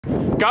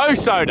Go,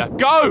 Sota,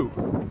 go!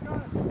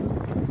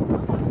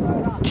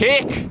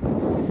 Kick!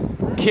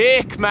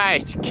 Kick,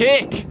 mate,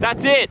 kick!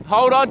 That's it,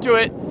 hold on to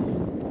it.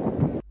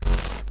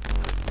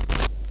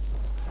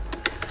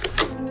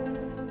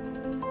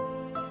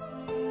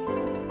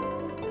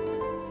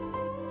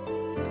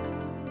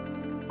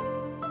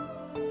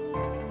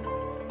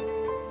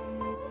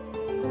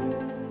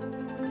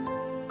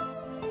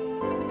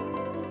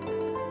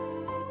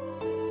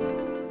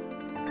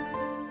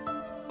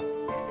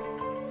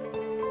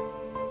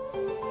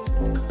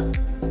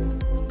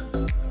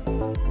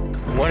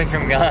 What is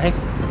up, guys?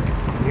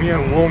 We are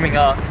warming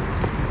up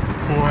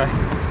for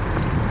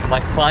my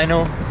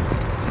final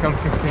sub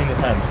 16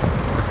 attempt.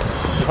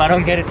 If I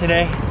don't get it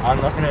today,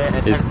 I'm not gonna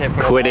attempt it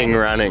for Quitting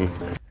running.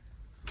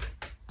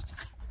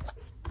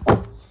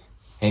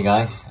 Hey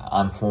guys,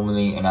 I'm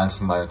formally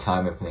announcing my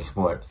retirement from the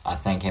sport. I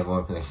thank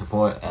everyone for the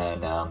support,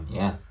 and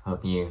yeah,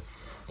 hope you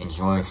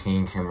enjoy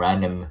seeing some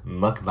random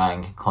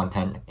mukbang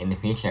content in the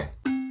future.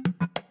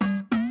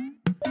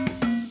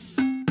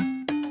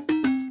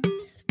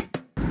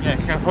 Yeah,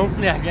 so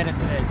hopefully I get it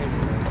today, because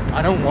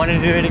I don't want to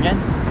do it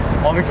again.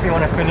 Obviously I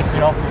want to finish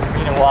it off, it's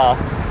been a while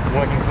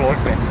working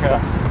towards it, so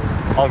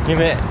I'll give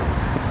it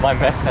my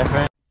best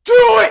effort.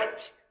 Do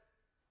it!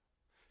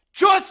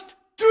 Just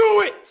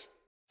do it!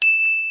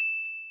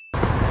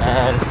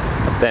 And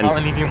Then can't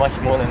really do much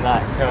more than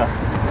that, so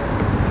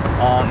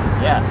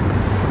yeah,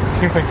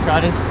 super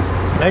excited.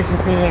 Legs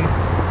are feeling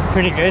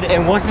pretty good. It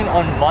wasn't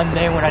on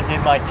Monday when I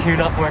did my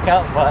tune-up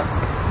workout, but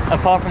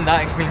apart from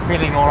that, it's been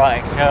feeling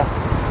alright, so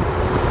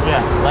yeah,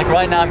 like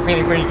right now I'm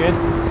feeling pretty good.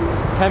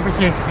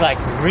 Temperature's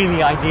like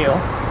really ideal.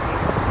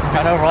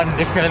 I don't run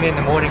this early in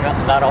the morning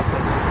that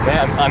often.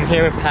 Yeah, I'm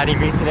here with Paddy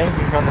B today,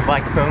 he's on the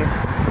bike phone.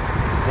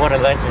 What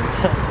a legend.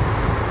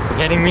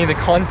 Getting me the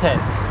content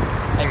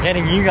and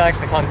getting you guys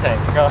the content,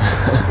 so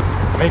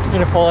make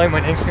sure to follow him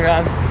on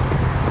Instagram.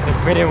 This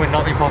video would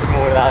not be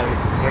possible without him.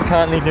 We're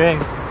currently doing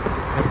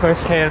the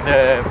first K of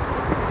the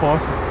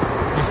course,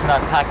 just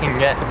not packing,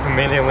 get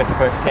familiar with the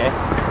first K.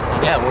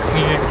 And yeah, we'll see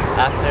you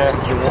after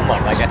the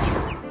warm-up, I guess.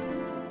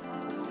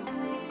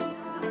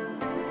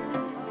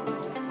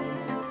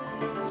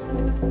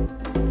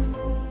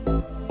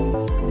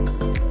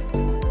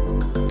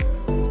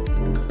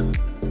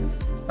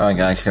 Alright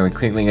guys, so we're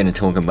quickly going to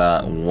talk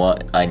about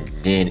what I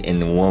did in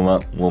the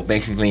warm-up. Well,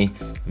 basically,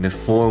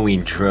 before we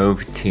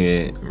drove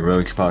to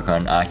Roads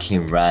Parkrun, I actually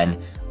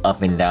ran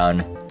up and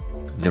down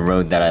the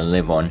road that I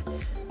live on.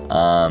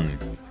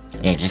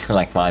 Yeah, just for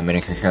like 5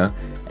 minutes or so.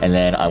 And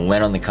then I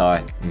went on the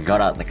car, got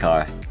out the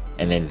car,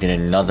 and then did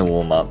another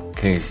warm-up.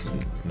 Because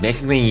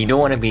basically, you don't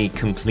want to be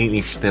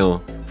completely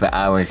still for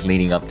hours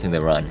leading up to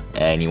the run.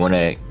 And you want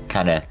to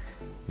kind of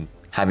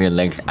have your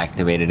legs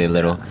activated a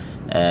little.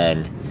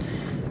 And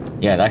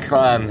yeah, that's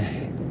why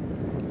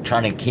I'm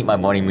trying to keep my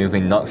body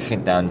moving, not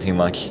sit down too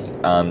much.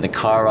 The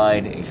car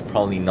ride is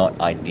probably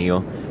not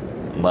ideal,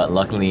 but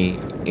luckily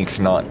it's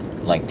not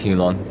like too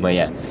long. But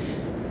yeah,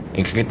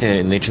 it's good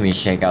to literally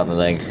shake out the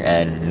legs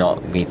and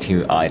not be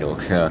too idle.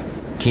 So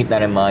keep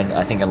that in mind.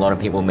 I think a lot of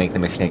people make the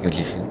mistake of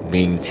just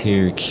being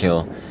too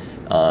chill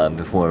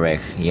before a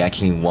race. You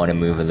actually want to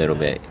move a little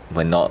bit,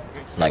 but not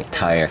like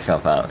tire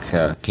yourself out.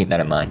 So keep that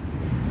in mind.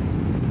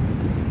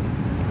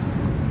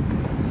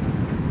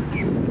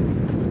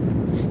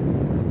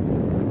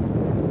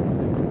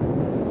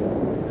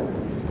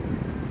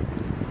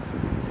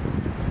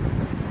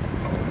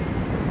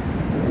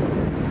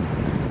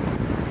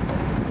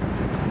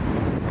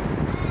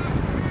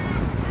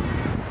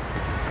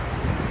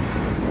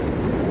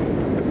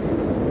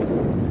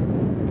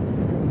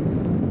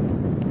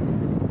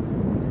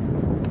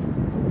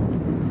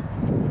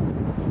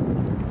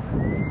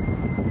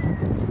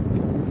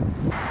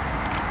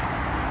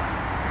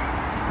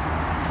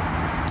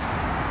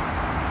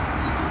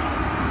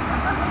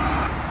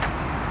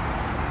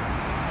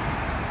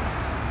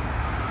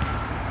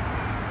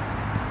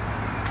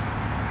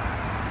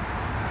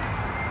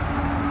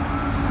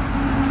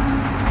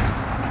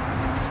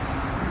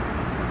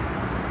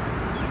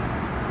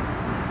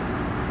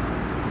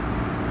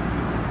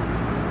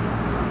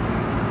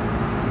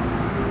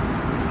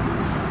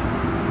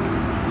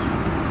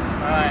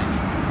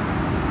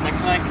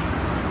 Like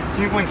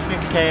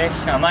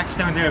 2.6k-ish. I might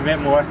still do a bit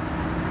more,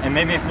 and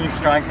maybe a few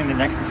strides in the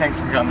next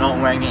section because I'm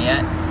not wearing it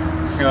yet.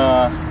 So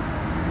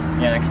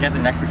yeah, let's get the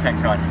next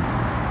section on.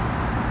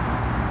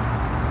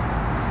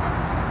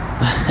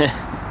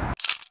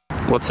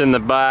 what's in the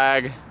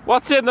bag?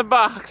 What's in the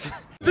box?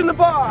 What's in the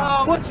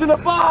box? What's in the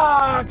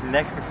box?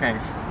 Next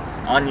percent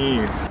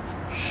unused.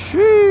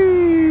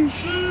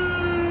 Sheesh.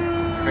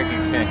 It's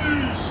freaking sick.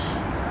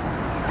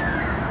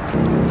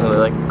 Oh, they're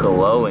like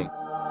glowing.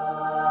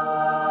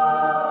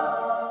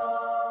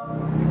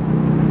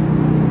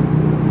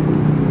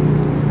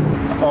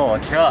 Oh,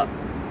 what's up?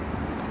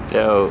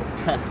 Yo.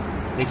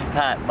 This is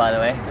Pat, by the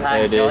way. Pat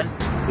Hey, and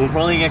John. We'll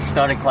probably get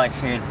started quite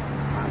soon.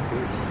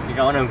 Because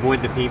I want to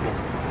avoid the people.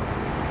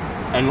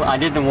 And I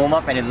did the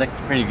warm-up and it looked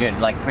pretty good,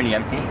 like pretty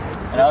empty.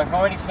 And I was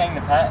already saying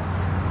to Pat,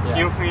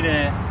 feel free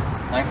to...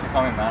 Thanks for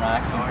coming, man. I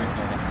actually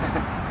appreciate it.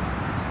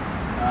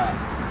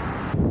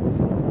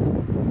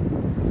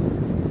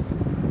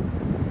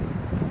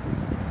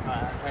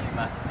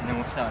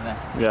 down there.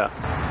 Yeah.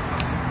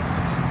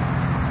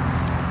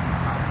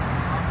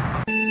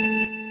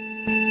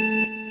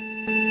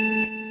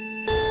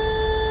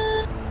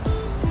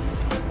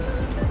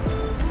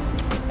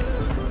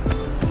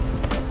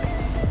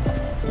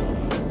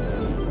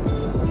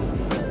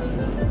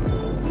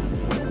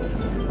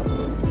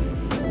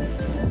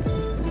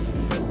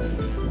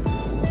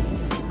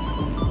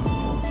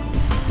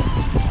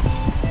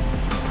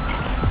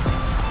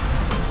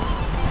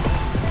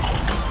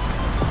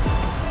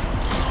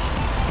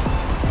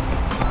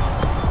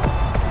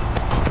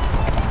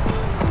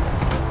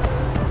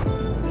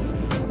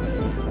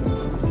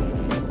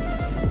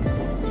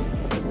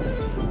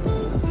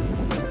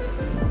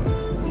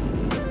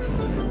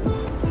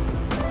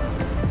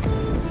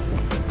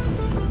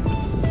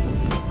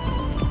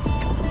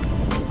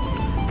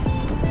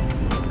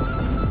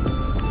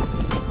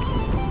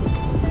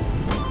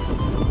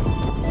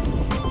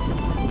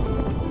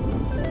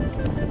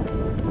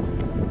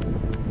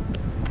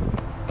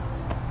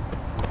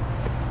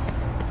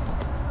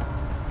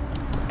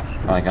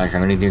 Alright guys,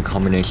 I'm gonna do a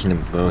combination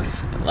of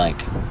both, like,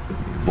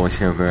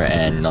 voiceover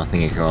and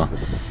nothing as well.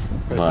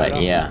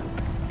 But yeah,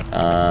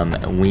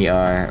 we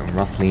are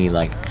roughly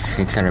like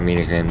 600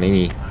 meters in,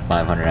 maybe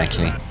 500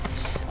 actually.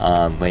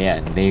 But yeah,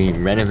 they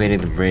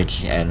renovated the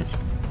bridge and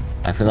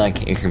I feel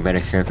like it's a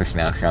better surface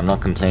now, so I'm not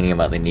complaining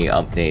about the new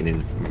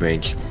updated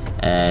bridge.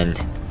 And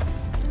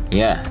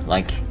yeah,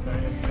 like,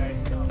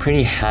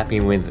 pretty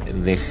happy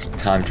with this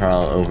time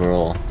trial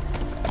overall.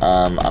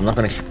 I'm not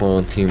gonna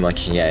spoil too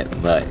much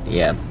yet, but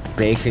yeah,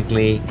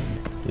 basically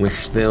we're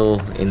still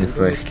in the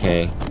first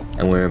K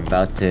and we're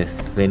about to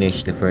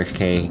finish the first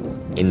K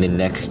in the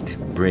next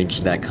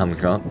bridge that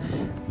comes up.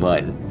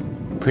 But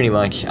pretty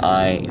much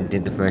I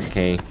did the first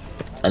K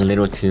a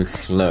little too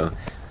slow,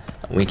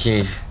 which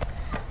is,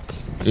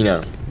 you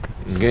know,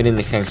 good in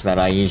the sense that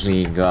I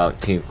usually go out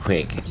too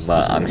quick,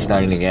 but I'm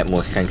starting to get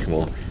more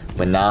sensible.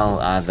 But now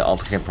I have the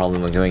opposite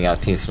problem of going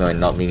out too slow and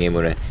not being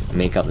able to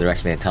make up the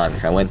rest of the time.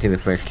 So I went through the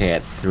first K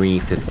at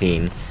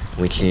 3:15,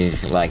 which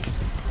is like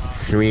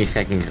 3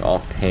 seconds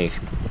off pace,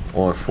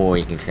 or 4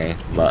 you can say.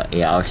 But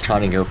yeah, I was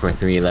trying to go for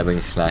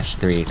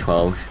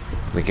 3:11/3:12s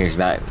because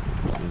that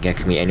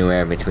gets me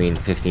anywhere between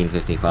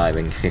 15:55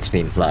 and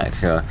 16 flat.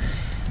 So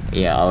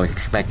yeah, I was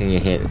expecting to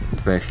hit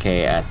first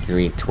K at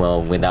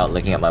 3:12 without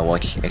looking at my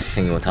watch a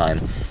single time.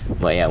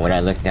 But yeah, when I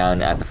looked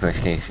down at the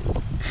first K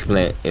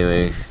split, it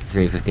was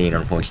 3:15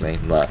 unfortunately.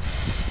 But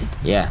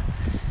yeah,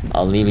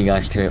 I'll leave you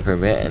guys to it for a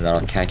bit and then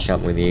I'll catch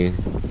up with you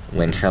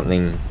when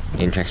something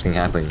interesting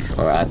happens,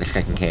 or at the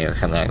second K or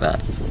something like that.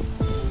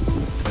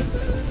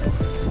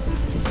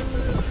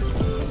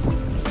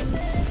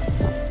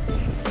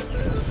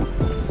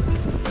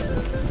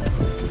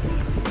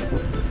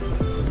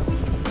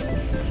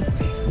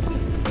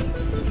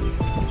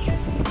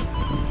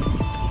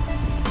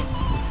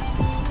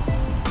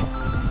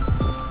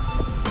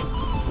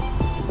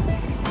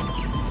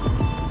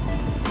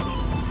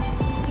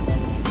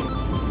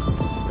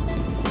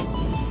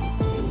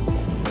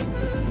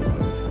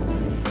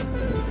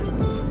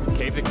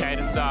 Keep the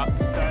cadence up.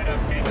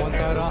 One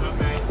Sota,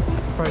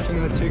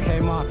 approaching the 2K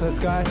mark, let's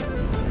go.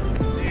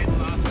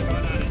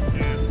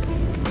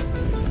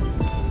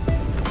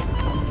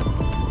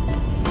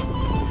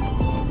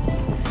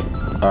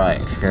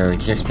 Alright, so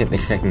just hit the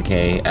second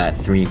K at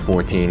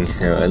 3:14,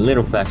 so a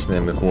little faster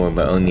than before,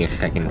 but only a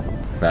second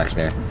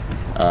faster.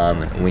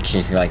 Which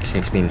is like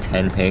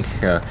 16:10 pace,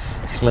 so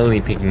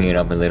slowly picking it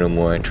up a little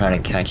more,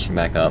 trying to catch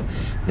back up.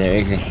 There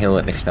is a hill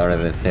at the start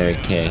of the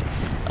third K.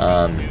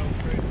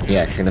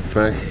 Yeah, so the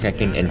first,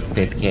 second, and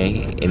 5th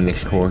K in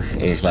this course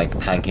is like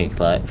pancake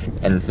flat,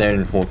 and the 3rd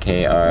and 4th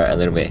K are a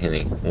little bit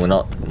hilly. Well,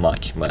 not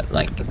much, but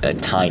like a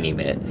tiny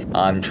bit.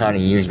 I'm trying to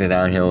use the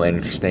downhill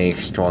and stay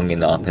strong in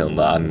the uphill,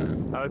 but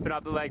I'm Open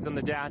up the legs on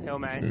the downhill,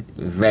 man.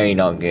 very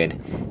not good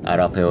at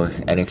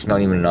uphills, and it's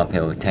not even an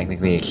uphill.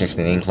 Technically, it's just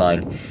an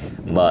incline,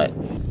 but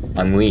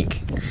I'm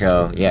weak.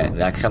 So yeah,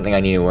 that's something I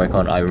need to work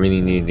on. I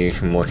really need to do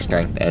some more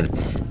strength and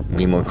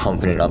be more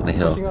confident up the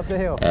hill.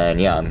 And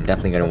yeah, I'm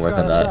definitely going to work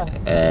on that,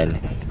 and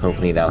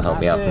hopefully that'll help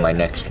me out for my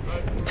next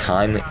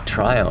time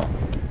trial.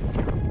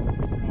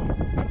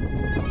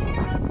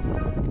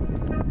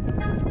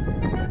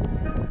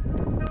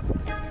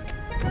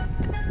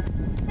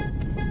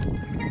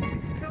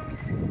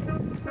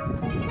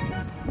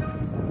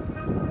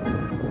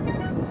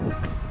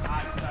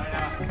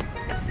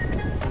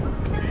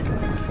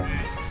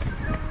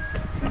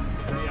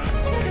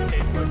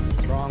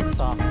 Strong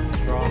stuff,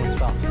 strong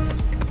stuff.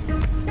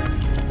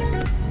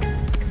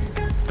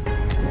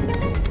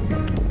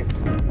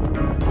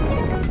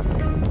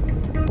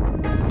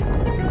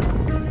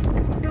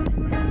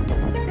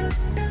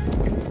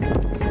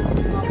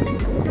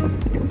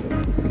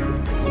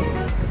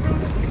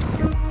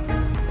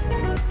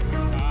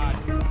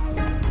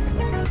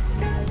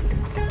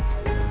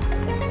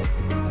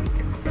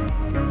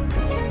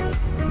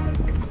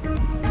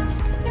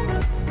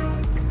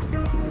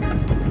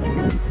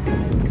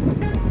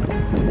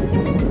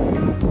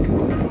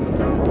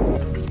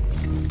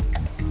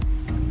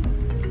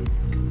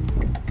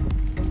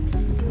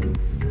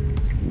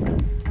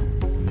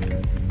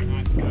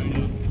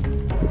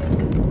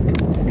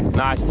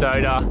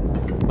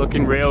 Sota.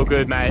 Looking real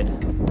good, mate.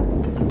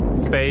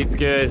 Speed's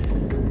good.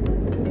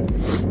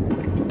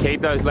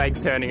 Keep those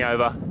legs turning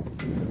over.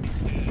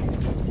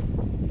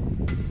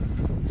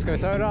 Let's go,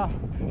 Sota.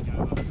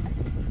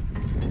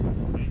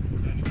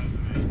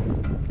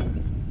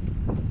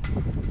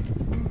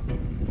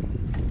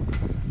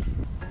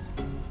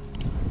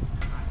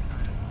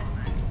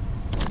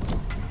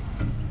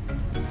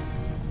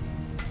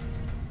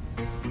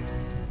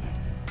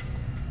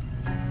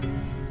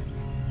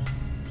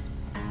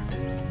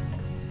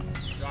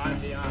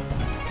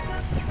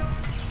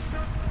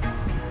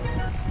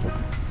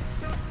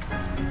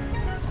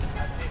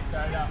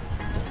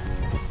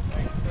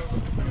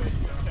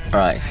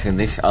 Alright, so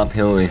this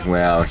uphill is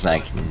where I was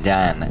like,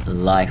 damn,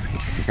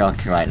 life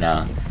sucks right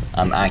now.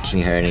 I'm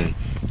actually hurting.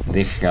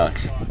 This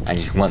sucks. I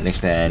just want this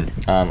to end.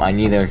 I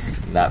knew there was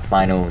that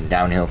final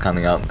downhill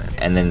coming up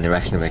and then the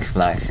rest of it's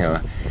flat,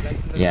 so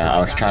yeah, I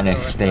was trying to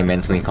stay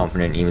mentally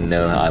confident even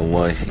though I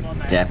was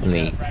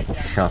definitely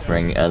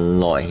suffering a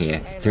lot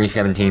here.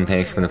 3:17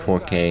 pace for the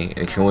 4K,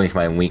 it's always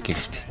my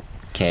weakest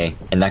K,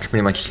 and that's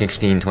pretty much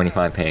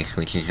 16:25 pace,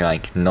 which is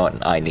like not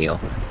ideal.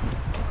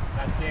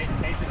 That's it.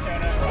 Keep the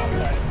turnover up,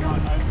 so come on,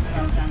 open it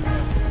up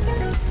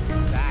downhill.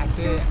 That's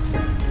it.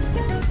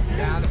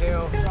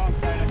 Downhill. Strong, Sota,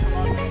 come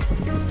on,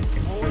 mate.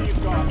 All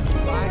you've got.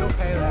 Final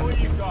pay left. All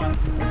you've got.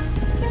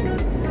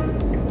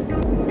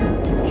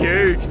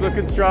 Huge,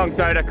 looking strong,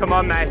 Sota. Come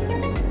on, mate.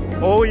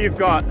 All you've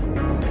got.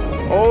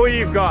 All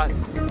you've got.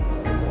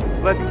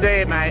 Let's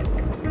see it, mate.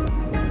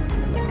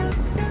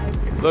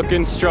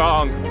 Looking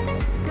strong.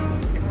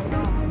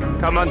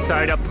 Come on,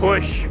 Sota.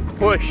 Push.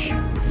 Push.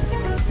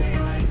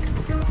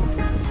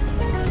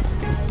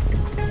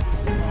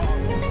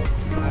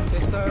 That's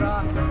it,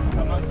 Sota.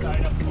 Come on,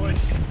 Sota. Push.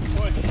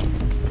 Push.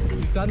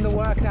 You've done the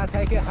work, now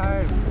take it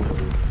home.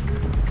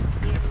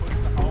 You need to push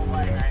the whole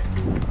way, mate.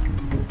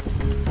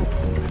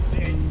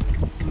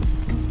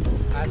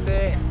 That's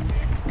it.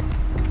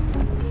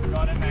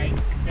 Got it, mate.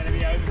 It's going to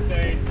be over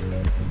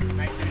soon.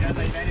 Make sure you don't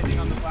leave anything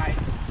on the plate.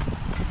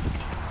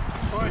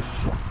 Push.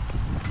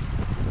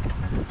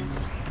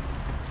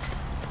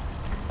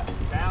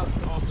 Bounce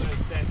off those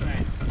steps,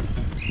 mate.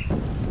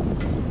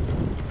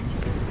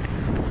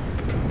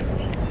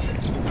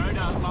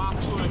 Sota, last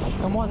push.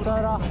 Come on,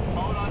 Sota.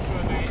 Hold on to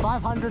it, mate.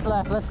 500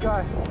 left, let's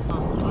go.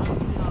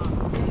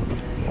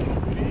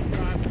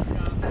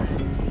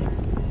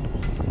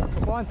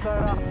 Come on,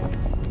 Sota.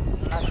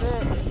 That's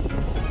it.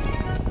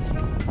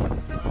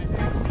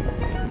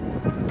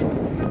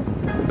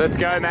 Let's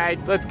go, mate.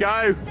 Let's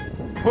go.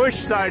 Push,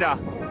 Sota.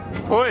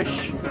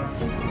 Push.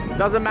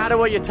 Doesn't matter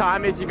what your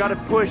time is, you got to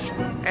push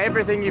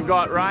everything you've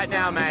got right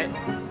now, mate.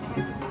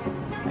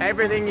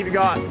 Everything you've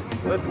got.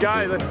 Let's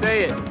go. Let's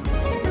see it.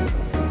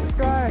 Let's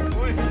go.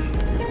 Push.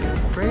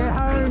 Bring it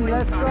home,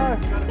 let's go. You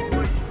got to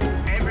push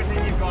everything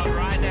you've got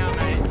right now,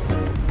 mate.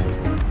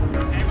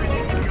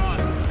 Everything you've got.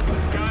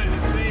 Let's go.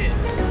 Let's see it.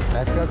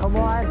 Let's go, come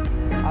on.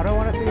 I don't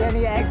want to see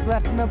any eggs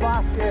left in the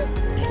basket.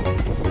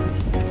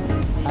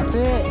 That's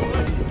it.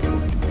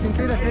 You can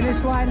see the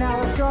finish line now,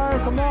 let's go,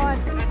 come on.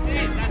 That's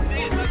it. That's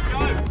it. Let's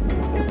go.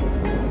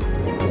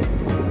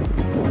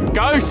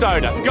 Go,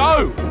 Sota.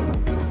 Go.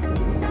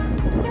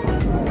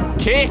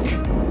 Kick.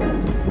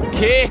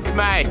 Kick,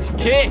 mate.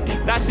 Kick.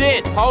 That's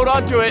it. Hold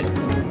on to it.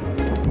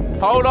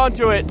 Hold on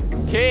to it.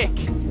 Kick.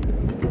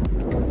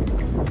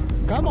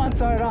 Come on,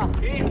 Sota.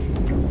 Kick.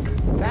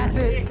 That's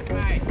it. Kick,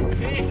 mate.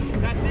 Kick.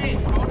 That's it.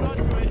 Hold on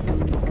to it.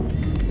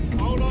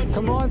 Hold on to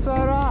Come on,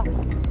 Sota.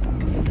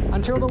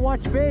 Until the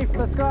watch beeps,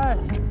 let's go.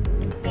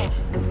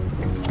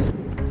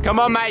 it. Come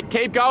on, mate.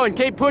 Keep going.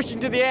 Keep pushing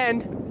to the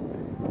end.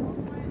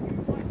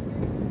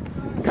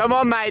 Come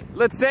on, mate.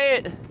 Let's see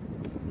it.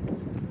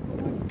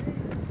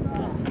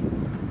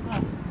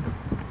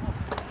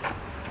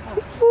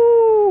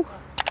 Woo.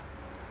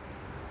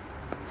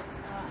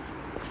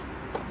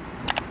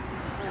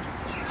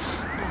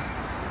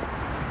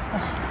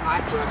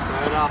 Nice work,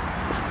 Sota.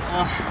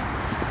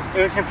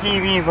 It was a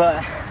PB,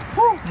 but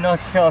not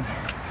sub.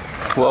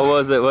 What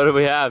was it? What do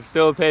we have?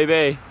 Still a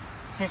PB.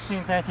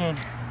 16:13.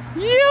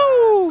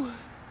 You.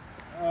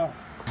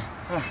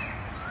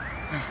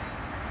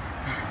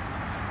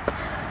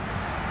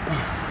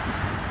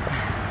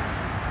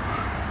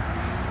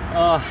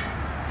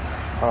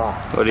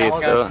 What are your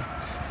thoughts?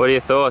 What are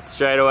your thoughts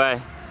straight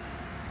away?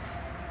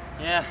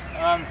 Yeah,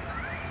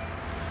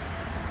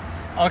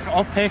 I was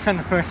off pace on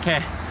the first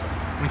K,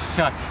 which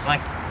sucked,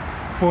 like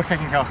 4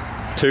 seconds off.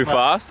 Too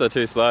fast or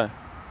too slow?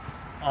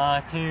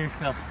 Too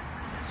slow.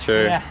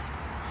 True. Yeah,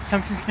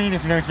 some 16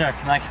 is no joke.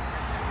 Like,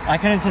 I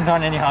couldn't have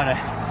done any harder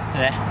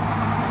today,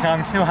 so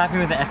I'm still happy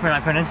with the effort I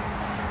put in.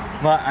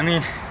 But I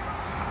mean,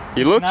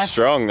 You looked nice.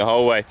 strong the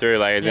whole way through,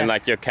 like as in Yeah.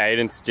 like your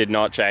cadence did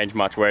not change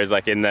much, whereas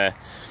like in the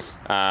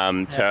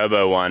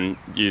turbo one,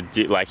 you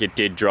did like it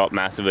did drop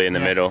massively in the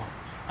Yeah. middle.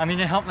 I mean,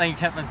 it helped that you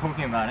kept on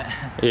talking about it.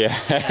 Yeah.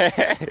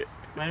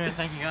 But anyway,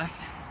 thank you guys.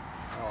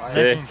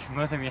 Sick. Thanks,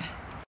 both of you.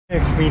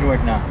 Speed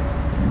work now.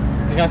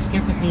 Because I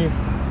skipped a few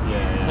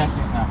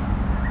sessions now.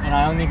 And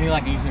I only do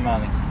like easy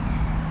mileage.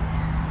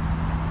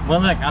 Well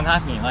look, I'm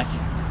happy. Like,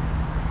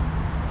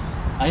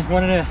 I just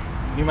wanted to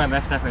do my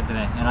best effort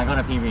today, and I got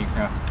a PB,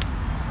 so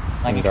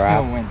like it's still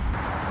a win.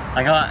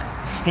 I got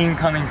steam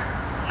coming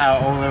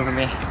out all over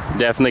me.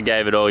 Definitely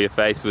gave it all. Your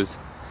face was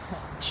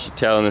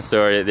telling the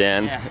story at the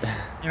end.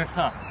 Yeah, it was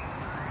tough.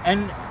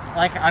 And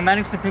like I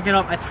managed to pick it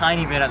up a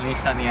tiny bit at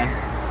least at the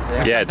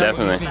end. Yeah,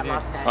 definitely.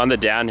 On the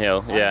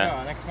downhill, yeah.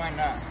 I'll explain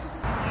that.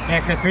 Yeah,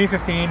 so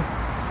 315,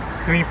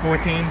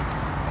 314,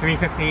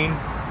 315,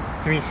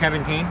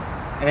 317,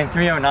 and then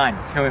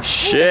 309. So it's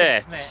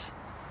shit.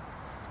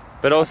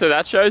 But also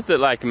that shows that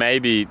like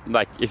maybe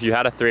like if you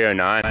had a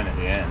 309 at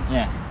the end.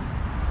 Yeah.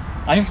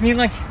 I just need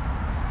like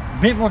a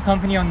bit more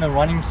company on the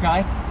running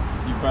side.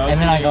 You probably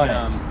and then I got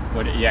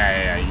it.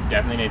 Yeah, you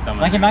definitely need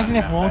someone. Like imagine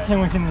if Walter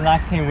was in the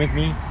last K with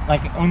me,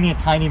 like only a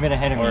tiny bit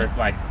ahead of me. Or if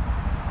like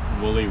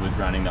Wooly was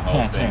running the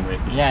whole thing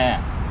with you. Yeah.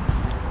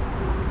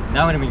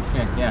 That would have been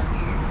sick, yeah.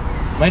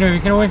 But anyway, we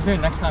can always do it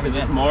next time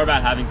again. It's more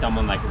about having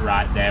someone like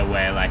right there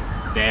where like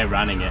they're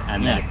running it,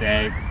 and then if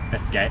they're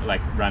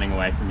running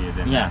away from you,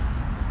 then that's,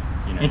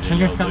 you know, it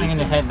triggers something in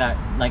your head that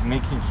like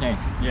makes you chase.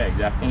 Yeah,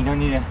 exactly. And you don't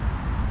need to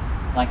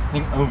like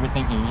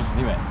overthinking, you just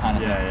do it kind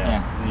of thing.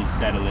 Yeah. And you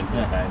settle into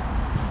the pace.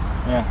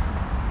 Yeah.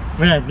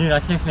 But yeah, dude, I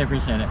seriously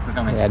appreciate it for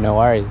coming. Yeah, no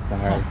worries, no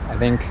worries. I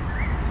think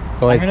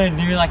it's always... I'm gonna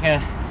do like a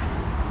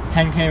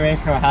 10K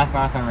race or a half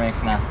marathon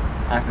race now,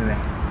 after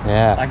this.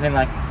 Yeah. I can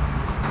like,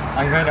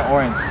 I'm going to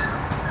Orange.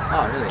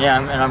 Oh, really? Yeah,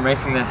 and I'm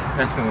racing the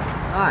festival.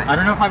 Nice. I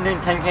don't know if I'm doing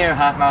 10K or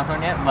half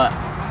marathon yet, but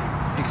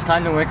it's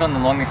time to work on the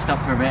longest stuff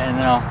for a bit, and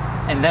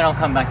then I'll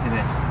come back to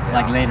this,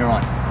 like later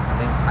on.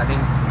 I think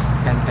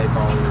 10K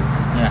goal is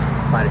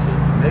quite a few.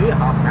 Maybe a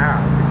half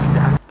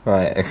marathon.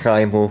 Right, Right,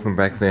 acai bowl for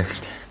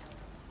breakfast.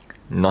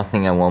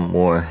 Nothing I want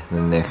more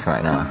than this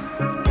right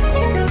now.